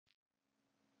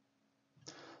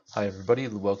Hi everybody,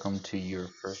 welcome to your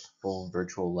first full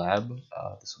virtual lab.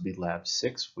 This will be lab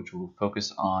 6, which will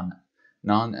focus on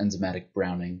non-enzymatic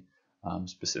browning,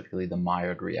 specifically the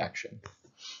Maillard reaction.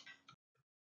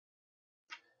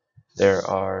 There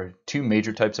are two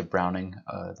major types of browning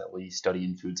that we study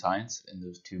in food science, and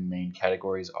those two main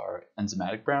categories are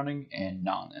enzymatic browning and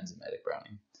non-enzymatic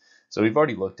browning. So we've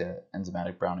already looked at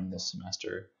enzymatic browning this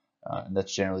semester, and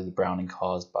that's generally the browning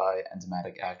caused by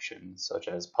enzymatic action such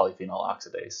as polyphenol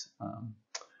oxidase,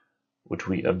 which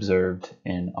we observed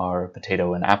in our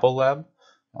potato and apple lab.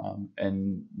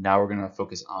 And now we're going to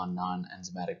focus on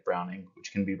non-enzymatic browning,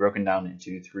 which can be broken down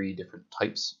into three different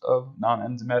types of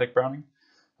non-enzymatic browning.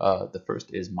 The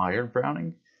first is Maillard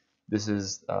browning. This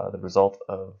is the result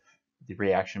of the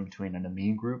reaction between an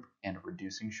amine group and a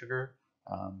reducing sugar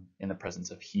in the presence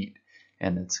of heat.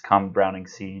 And it's common browning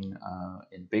seen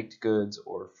in baked goods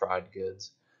or fried goods.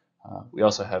 We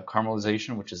also have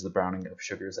caramelization, which is the browning of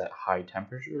sugars at high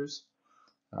temperatures.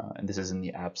 And this is in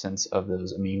the absence of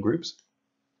those amine groups.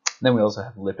 Then we also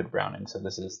have lipid browning. So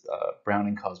this is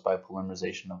browning caused by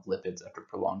polymerization of lipids after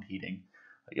prolonged heating.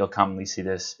 You'll commonly see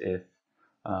this if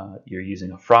you're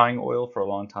using a frying oil for a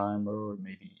long time, or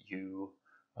maybe you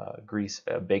grease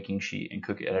a baking sheet and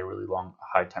cook it at a really long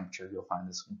high temperature. You'll find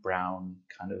this brown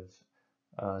kind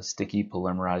of sticky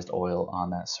polymerized oil on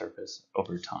that surface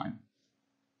over time.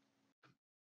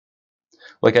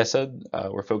 Like I said,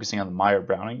 we're focusing on the Maillard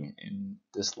browning in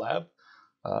this lab.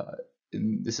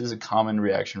 And this is a common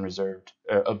reaction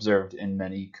observed in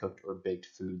many cooked or baked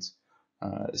foods,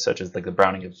 such as like the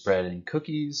browning of bread and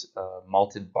cookies,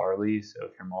 malted barley. So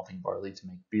if you're malting barley to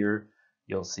make beer,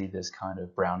 you'll see this kind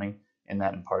of browning, and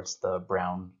that imparts the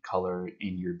brown color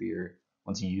in your beer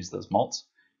once you use those malts.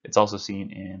 It's also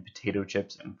seen in potato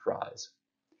chips and fries.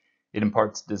 It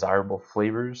imparts desirable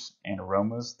flavors and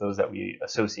aromas, those that we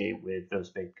associate with those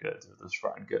baked goods or those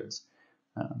fried goods.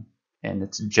 And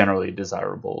it's generally a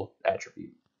desirable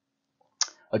attribute.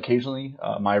 Occasionally,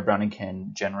 Maillard browning can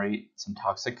generate some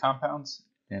toxic compounds,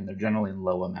 and they're generally in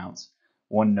low amounts.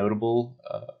 One notable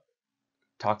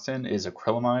toxin is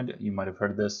acrylamide. You might have heard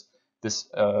of this. This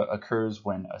occurs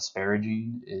when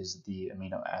asparagine is the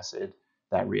amino acid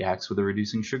that reacts with a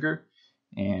reducing sugar,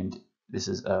 and this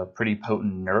is a pretty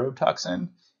potent neurotoxin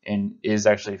and is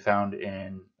actually found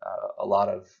in a lot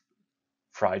of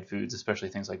fried foods, especially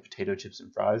things like potato chips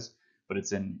and fries, but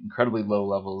it's in incredibly low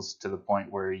levels to the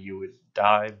point where you would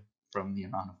die from the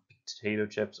amount of potato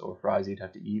chips or fries you'd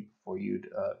have to eat before you'd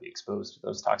be exposed to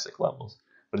those toxic levels.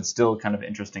 But it's still kind of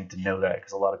interesting to know that,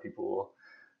 because a lot of people will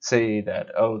say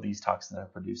that, oh, these toxins are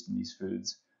produced in these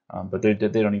foods, but they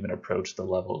don't even approach the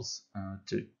levels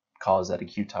to cause that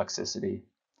acute toxicity.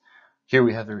 Here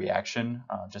we have the reaction,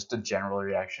 just a general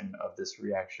reaction of this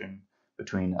reaction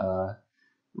between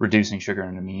reducing sugar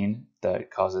and amine that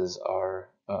causes our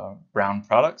brown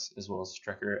products, as well as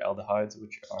Strecker aldehydes,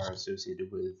 which are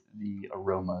associated with the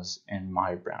aromas in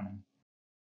Maillard browning.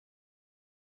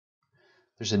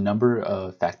 There's a number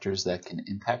of factors that can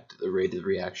impact the rate of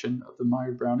reaction of the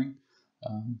Maillard browning,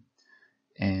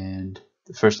 and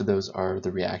the first of those are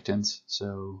the reactants.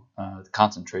 So the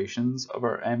concentrations of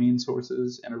our amine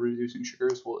sources and our reducing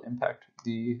sugars will impact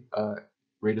the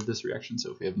rate of this reaction.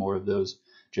 So if we have more of those,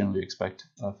 generally expect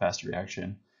a faster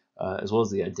reaction, as well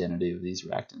as the identity of these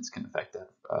reactants can affect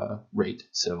that rate.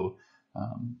 So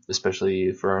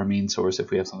especially for our amine source,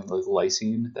 if we have something like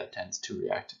lysine, that tends to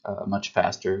react much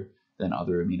faster than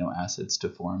other amino acids to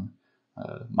form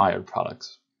Maillard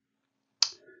products.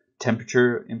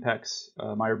 Temperature impacts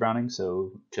Maillard browning,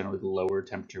 so generally the lower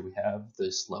temperature we have,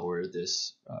 the slower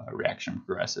this reaction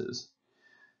progresses.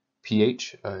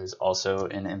 pH is also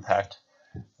an impact,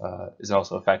 is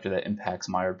also a factor that impacts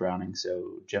Maillard browning.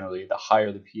 So generally the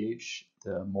higher the pH,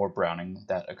 the more browning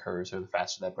that occurs, or the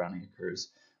faster that browning occurs,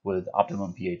 with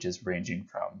optimum pHs ranging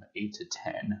from 8 to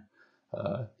 10.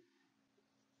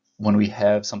 When we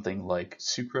have something like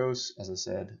sucrose, as I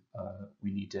said,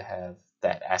 we need to have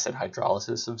that acid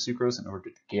hydrolysis of sucrose in order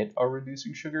to get our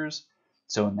reducing sugars.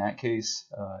 So in that case,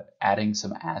 adding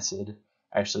some acid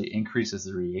actually increases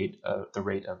the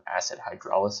rate of acid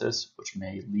hydrolysis, which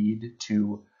may lead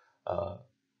to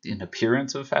an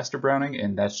appearance of faster browning,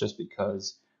 and that's just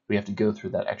because we have to go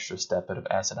through that extra step of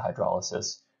acid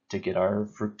hydrolysis to get our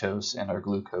fructose and our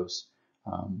glucose,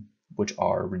 which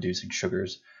are reducing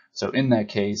sugars. So in that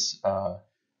case,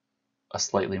 a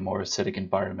slightly more acidic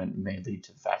environment may lead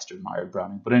to faster Maillard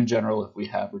browning. But in general, if we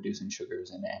have reducing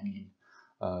sugars and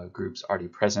amine groups already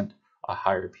present, a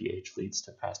higher pH leads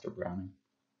to faster browning.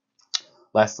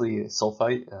 Lastly,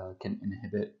 sulfite can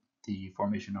inhibit the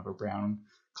formation of our brown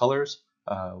colors.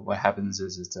 What happens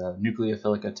is it's a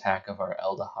nucleophilic attack of our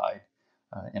aldehyde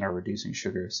and are reducing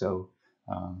sugar. So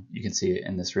you can see it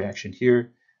in this reaction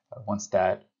here. Once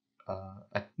that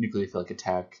a nucleophilic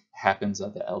attack happens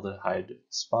at the aldehyde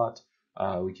spot,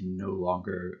 we can no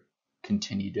longer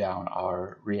continue down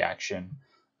our reaction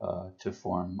to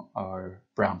form our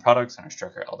brown products and our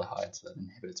structure aldehydes that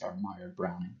inhibits our Maillard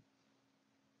browning.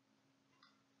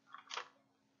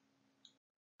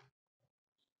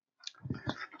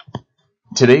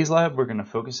 Today's lab, we're going to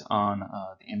focus on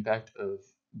the impact of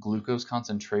glucose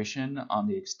concentration on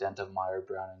the extent of Maillard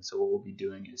browning. So what we'll be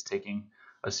doing is taking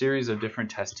a series of different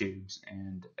test tubes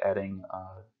and adding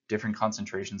different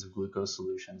concentrations of glucose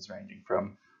solutions ranging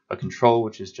from a control,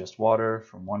 which is just water,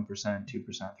 from 1%, 2%,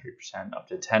 3%, up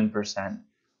to 10%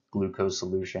 glucose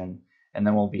solution. And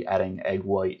then we'll be adding egg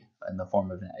white in the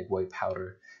form of an egg white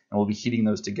powder. And we'll be heating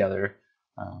those together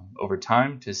over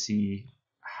time to see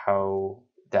how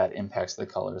that impacts the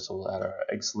color. So we'll add our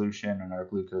egg solution and our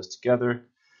glucose together.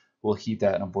 We'll heat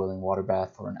that in a boiling water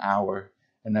bath for an hour,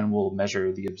 and then we'll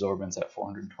measure the absorbance at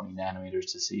 420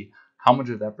 nanometers to see how much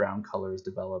of that brown color is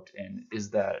developed, and is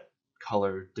that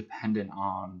color dependent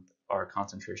on our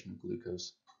concentration of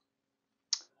glucose.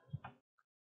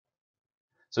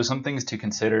 So some things to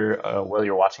consider while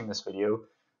you're watching this video.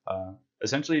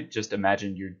 Essentially, just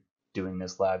imagine you're doing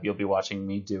this lab. You'll be watching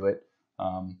me do it.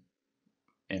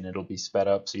 And it'll be sped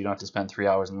up, so you don't have to spend 3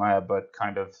 hours in lab, but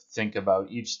kind of think about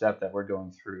each step that we're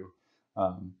going through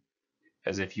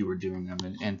as if you were doing them,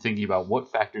 and thinking about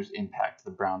what factors impact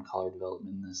the brown color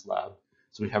development in this lab.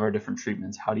 So we have our different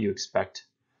treatments. How do you expect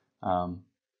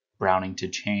browning to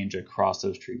change across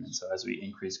those treatments? So as we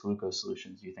increase glucose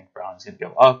solutions, do you think browning is going to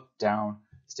go up, down,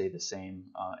 stay the same,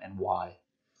 and why?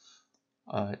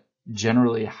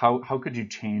 Generally, how could you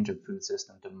change a food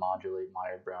system to modulate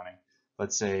Maillard browning?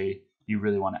 Let's say you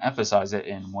really want to emphasize it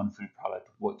in one food product.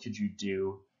 What could you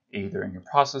do either in your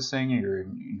processing or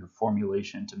in your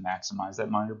formulation to maximize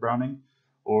that Maillard browning?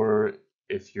 Or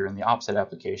if you're in the opposite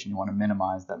application, you want to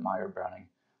minimize that Maillard browning.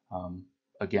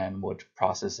 Again, what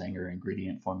processing or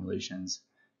ingredient formulations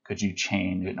could you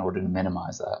change in order to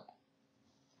minimize that?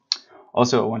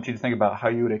 Also, I want you to think about how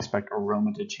you would expect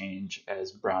aroma to change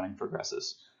as browning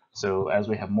progresses. So as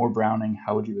we have more browning,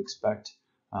 how would you expect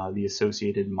the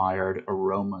associated Maillard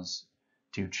aromas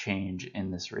to change in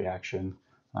this reaction?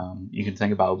 You can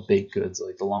think about baked goods,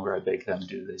 like the longer I bake them,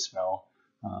 do they smell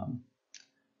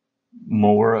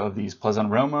more of these pleasant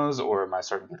aromas, or am I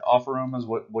starting to get off aromas?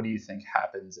 What do you think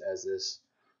happens as this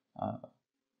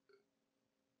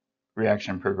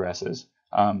reaction progresses?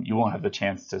 You won't have the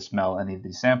chance to smell any of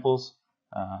these samples.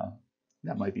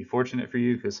 That might be fortunate for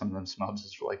you because some of them smell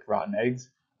just like rotten eggs,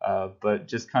 but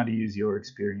just kind of use your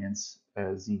experience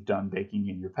as you've done baking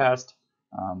in your past,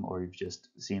 or you've just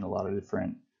seen a lot of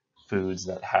different foods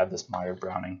that have this Maillard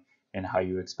browning and how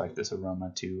you expect this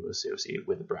aroma to associate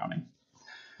with the browning.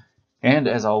 And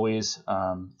as always,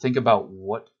 think about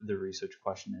what the research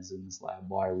question is in this lab.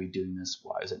 Why are we doing this?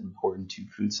 Why is it important to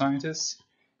food scientists?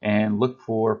 And look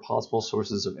for possible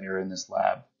sources of error in this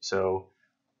lab. So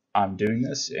I'm doing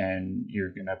this, and you're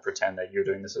going to pretend that you're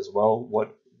doing this as well.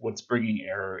 What's bringing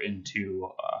error into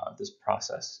this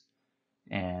process,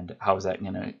 and how is that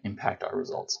going to impact our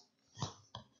results?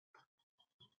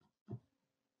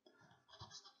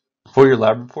 For your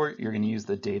lab report, you're going to use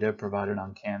the data provided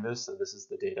on Canvas. So this is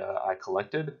the data I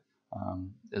collected,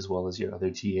 as well as your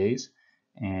other TAs.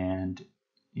 And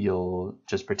you'll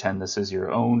just pretend this is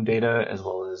your own data as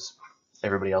well as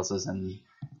everybody else's in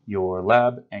your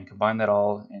lab, and combine that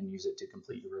all and use it to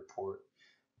complete your report.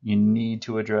 You need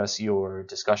to address your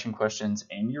discussion questions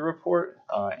in your report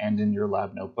and in your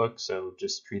lab notebook. So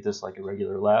just treat this like a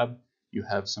regular lab. You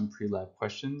have some pre-lab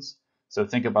questions. So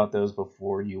think about those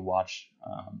before you watch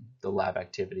the lab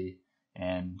activity,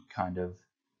 and kind of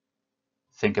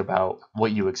think about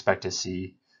what you expect to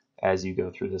see as you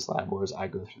go through this lab, or as I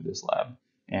go through this lab.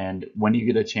 And when you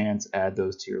get a chance, add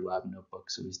those to your lab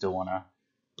notebook. So we still want to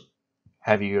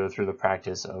have you go through the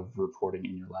practice of reporting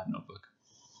in your lab notebook.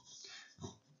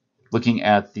 Looking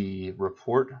at the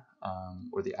report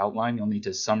or the outline, you'll need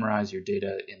to summarize your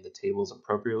data in the tables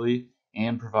appropriately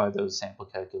and provide those sample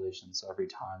calculations. So every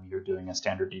time you're doing a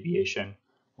standard deviation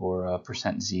or a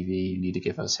 %ZV, you need to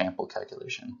give a sample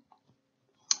calculation.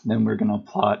 Then we're going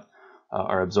to plot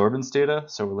our absorbance data.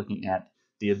 So we're looking at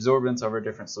the absorbance of our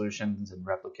different solutions and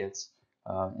replicates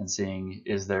and seeing,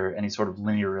 is there any sort of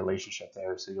linear relationship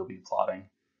there? So you'll be plotting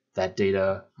that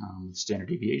data with standard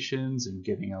deviations and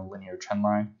giving a linear trend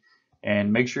line.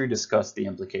 And make sure you discuss the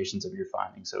implications of your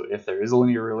findings. So if there is a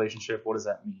linear relationship, what does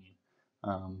that mean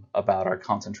about our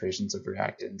concentrations of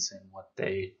reactants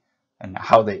and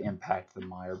how they impact the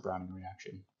Maillard browning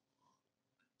reaction?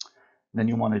 Then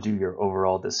you want to do your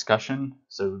overall discussion.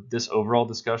 So this overall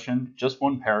discussion, just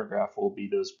one paragraph will be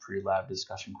those pre-lab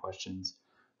discussion questions.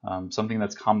 Something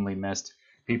that's commonly missed,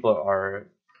 people are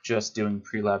just doing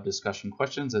pre-lab discussion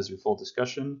questions as your full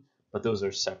discussion, but those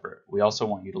are separate. We also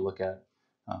want you to look at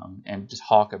and just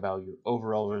talk about your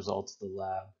overall results of the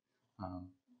lab,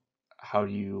 how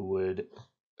you would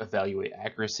evaluate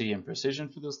accuracy and precision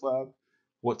for this lab,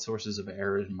 what sources of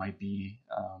errors might be,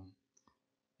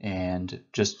 and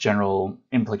just general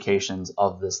implications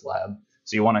of this lab.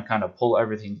 So you want to kind of pull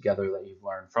everything together that you've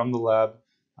learned from the lab,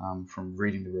 from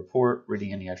reading the report,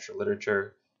 reading any extra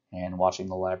literature, and watching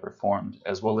the lab performed,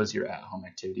 as well as your at-home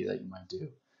activity that you might do.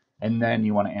 And then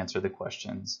you want to answer the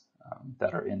questions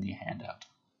that are in the handout.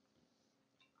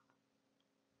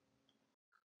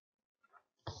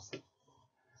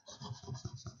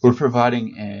 We're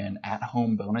providing an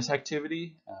at-home bonus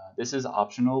activity. This is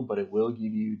optional, but it will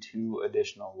give you 2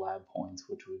 additional lab points,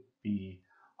 which would be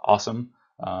awesome,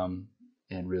 and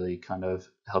really kind of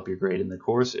help your grade in the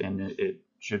course. And it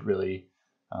should really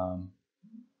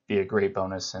be a great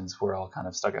bonus since we're all kind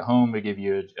of stuck at home. We give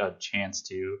you a chance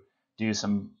to do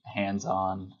some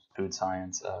hands-on food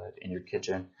science in your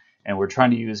kitchen. And we're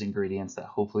trying to use ingredients that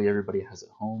hopefully everybody has at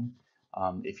home.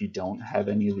 If you don't have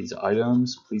any of these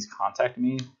items, please contact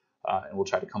me and we'll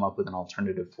try to come up with an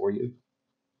alternative for you.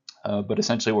 But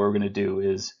essentially what we're going to do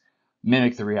is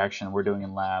mimic the reaction we're doing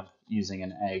in lab using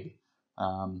an egg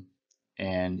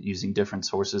and using different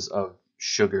sources of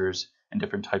sugars and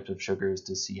different types of sugars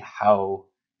to see how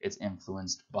it's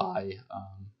influenced by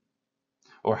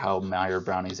or how Meyer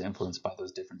brownie is influenced by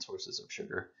those different sources of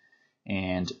sugar.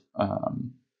 And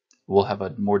we'll have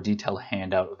a more detailed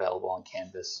handout available on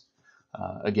Canvas.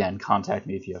 Again, contact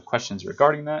me if you have questions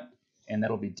regarding that, and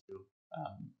that'll be due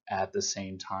at the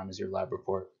same time as your lab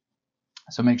report.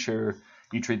 So make sure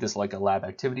you treat this like a lab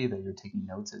activity, that you're taking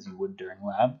notes as you would during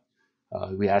lab.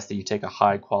 We ask that you take a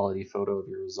high quality photo of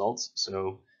your results.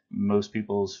 So most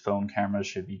people's phone cameras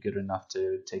should be good enough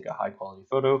to take a high quality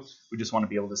photo. We just want to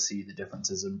be able to see the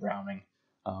differences in browning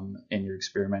in your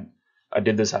experiment. I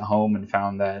did this at home and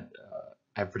found that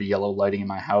I have pretty yellow lighting in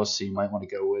my house, so you might want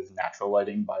to go with natural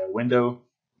lighting by a window,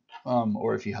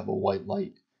 or if you have a white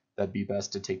light, that'd be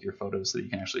best to take your photos so that you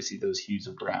can actually see those hues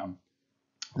of brown.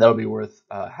 That'll be worth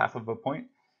half of a point,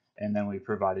 and then we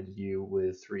provided you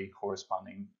with 3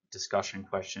 corresponding discussion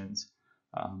questions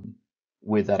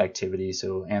with that activity,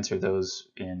 so answer those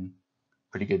in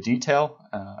pretty good detail,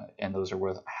 and those are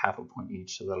worth half a point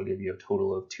each, so that'll give you a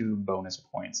total of 2 bonus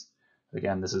points.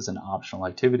 Again, this is an optional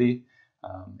activity,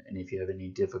 and if you have any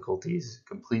difficulties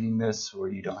completing this or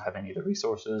you don't have any of the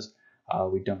resources,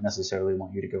 we don't necessarily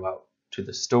want you to go out to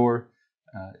the store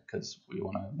because we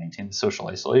want to maintain the social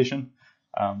isolation.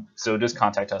 So just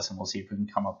contact us and we'll see if we can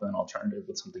come up with an alternative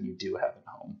with something you do have at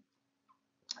home.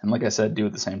 And like I said, do it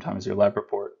at the same time as your lab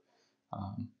report,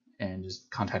 and just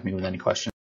contact me with any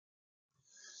questions.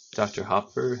 Dr.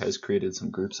 Hopper has created some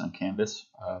groups on Canvas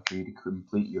for you to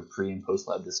complete your pre and post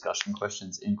lab discussion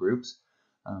questions in groups.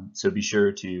 So be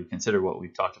sure to consider what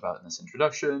we've talked about in this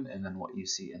introduction and then what you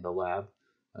see in the lab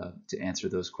to answer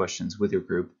those questions with your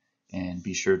group, and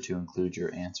be sure to include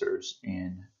your answers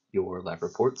in your lab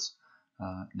reports.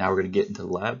 Now we're going to get into the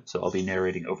lab, so I'll be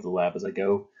narrating over the lab as I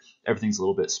go. Everything's a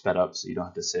little bit sped up, so you don't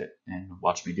have to sit and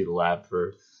watch me do the lab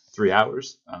for 3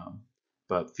 hours,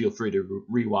 but feel free to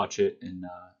re-watch it and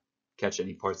catch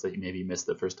any parts that you maybe missed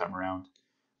the first time around.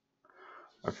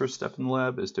 Our first step in the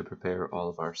lab is to prepare all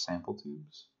of our sample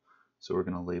tubes. So we're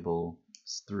going to label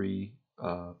 3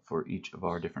 for each of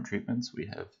our different treatments. We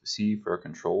have C for our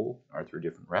control, our 3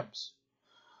 different reps.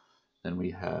 Then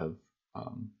we have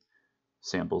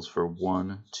samples for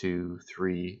 1, 2,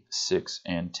 3, 6,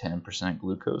 and 10%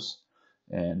 glucose,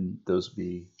 and those will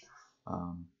be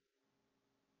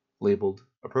labeled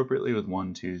appropriately with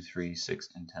 1, 2, 3, 6,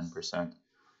 and 10%.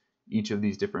 Each of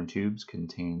these different tubes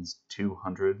contains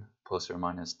 200 plus or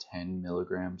minus 10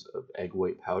 milligrams of egg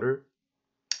white powder,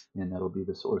 and that'll be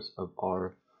the source of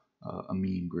our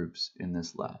amine groups in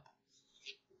this lab.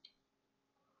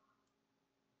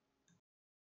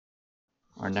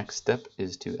 Our next step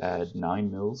is to add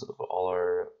 9 mils of all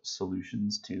our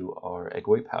solutions to our egg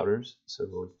white powders. So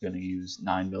we're going to use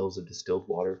 9 mils of distilled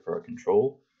water for our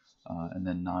control, and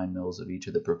then 9 mils of each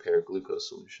of the prepared glucose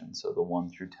solutions, so the 1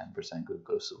 through 10%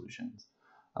 glucose solutions.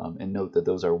 And note that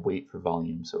those are weight for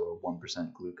volume, so a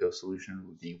 1% glucose solution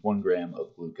would be 1 gram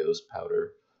of glucose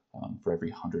powder for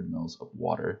every 100 mils of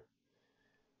water.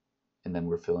 And then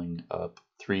we're filling up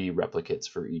 3 replicates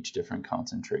for each different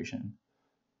concentration.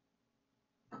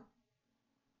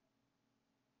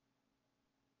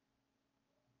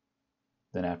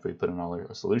 Then after we put in all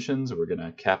our solutions, we're going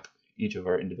to cap each of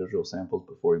our individual samples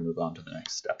before we move on to the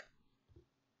next step.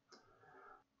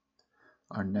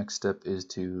 Our next step is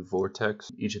to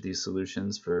vortex each of these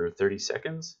solutions for 30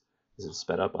 seconds. This is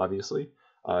sped up, obviously.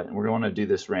 And we're going to do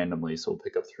this randomly, so we'll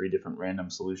pick up 3 different random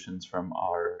solutions from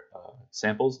our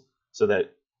samples so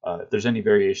that if there's any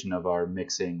variation of our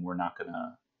mixing, we're not going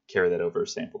to carry that over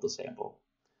sample to sample.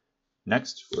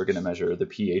 Next, we're going to measure the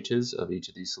pHs of each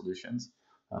of these solutions.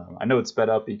 I know it's sped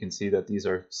up, but you can see that these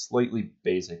are slightly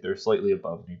basic. They're slightly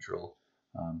above neutral,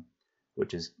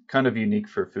 which is kind of unique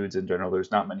for foods in general.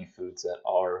 There's not many foods that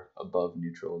are above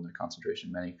neutral in their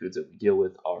concentration. Many foods that we deal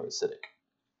with are acidic.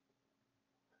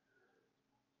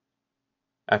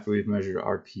 After we've measured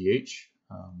our pH,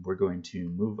 we're going to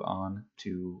move on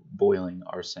to boiling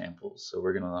our samples. So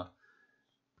we're going to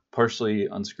partially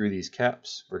unscrew these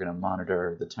caps. We're going to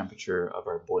monitor the temperature of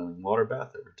our boiling water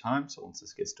bath over time. So once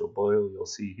this gets to a boil, you'll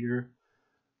see here,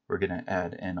 we're going to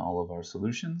add in all of our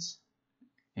solutions.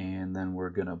 And then we're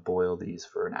going to boil these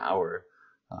for an hour.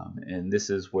 And this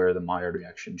is where the Maillard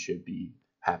reaction should be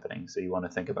happening. So you want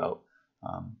to think about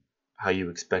how you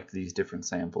expect these different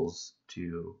samples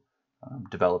to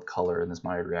develop color in this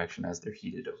Maillard reaction as they're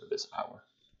heated over this hour.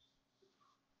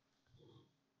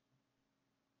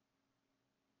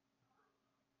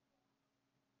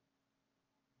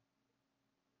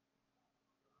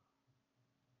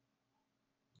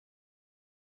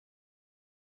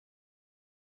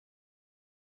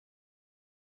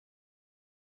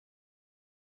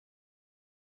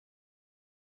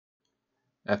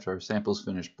 After our samples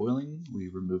finish boiling, we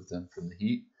remove them from the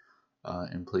heat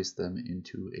and place them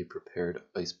into a prepared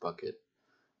ice bucket.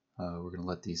 We're going to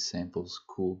let these samples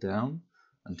cool down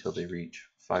until they reach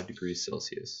 5 degrees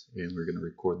Celsius, and we're going to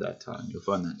record that time. You'll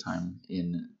find that time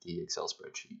in the Excel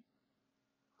spreadsheet.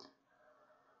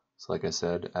 So like I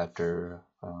said, after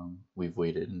we've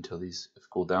waited until these have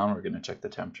cooled down, we're going to check the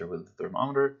temperature with the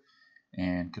thermometer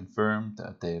and confirm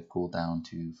that they have cooled down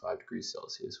to 5 degrees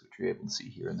Celsius, which you're able to see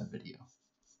here in the video.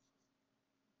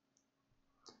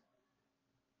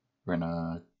 We're going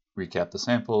to recap the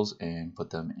samples and put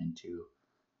them into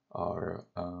our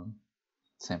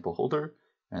sample holder,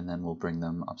 and then we'll bring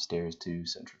them upstairs to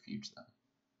centrifuge them.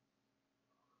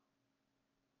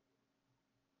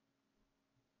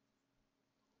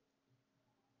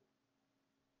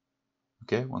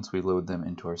 Okay, once we load them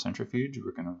into our centrifuge,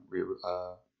 we're going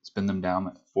to spin them down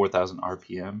at 4,000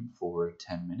 RPM for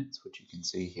 10 minutes, which you can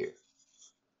see here.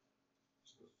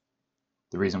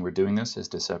 The reason we're doing this is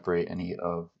to separate any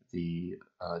of the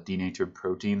denatured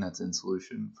protein that's in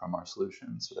solution from our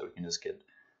solution so that we can just get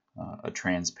a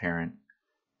transparent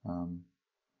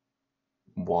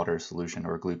water solution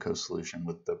or glucose solution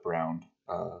with the brown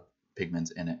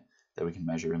pigments in it that we can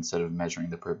measure instead of measuring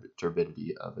the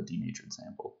turbidity of a denatured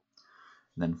sample.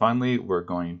 And then finally, we're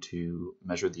going to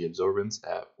measure the absorbance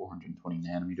at 420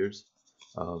 nanometers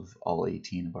of all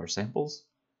 18 of our samples,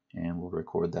 and we'll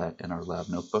record that in our lab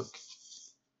notebook.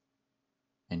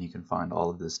 And you can find all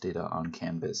of this data on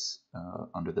Canvas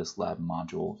under this lab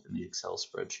module in the Excel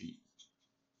spreadsheet.